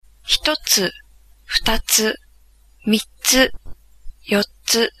一つ、二つ、三つ、四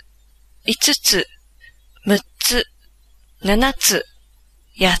つ、五つ、六つ、七つ、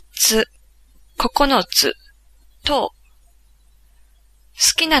八つ、9つと、好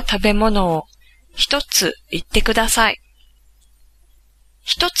きな食べ物を一つ言ってください。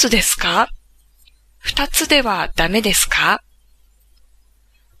一つですか？二つではダメですか？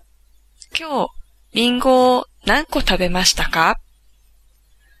今日、リンゴを何個食べましたか？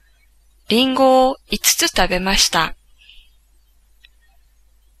リンゴを5つ食べました。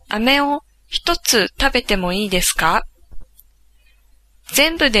飴を1つ食べてもいいですか？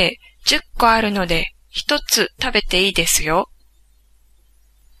全部で10個あるので1つ食べていいですよ。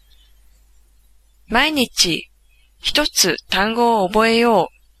毎日1つ単語を覚えよう。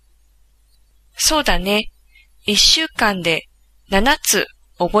そうだね。1週間で7つ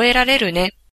覚えられるね。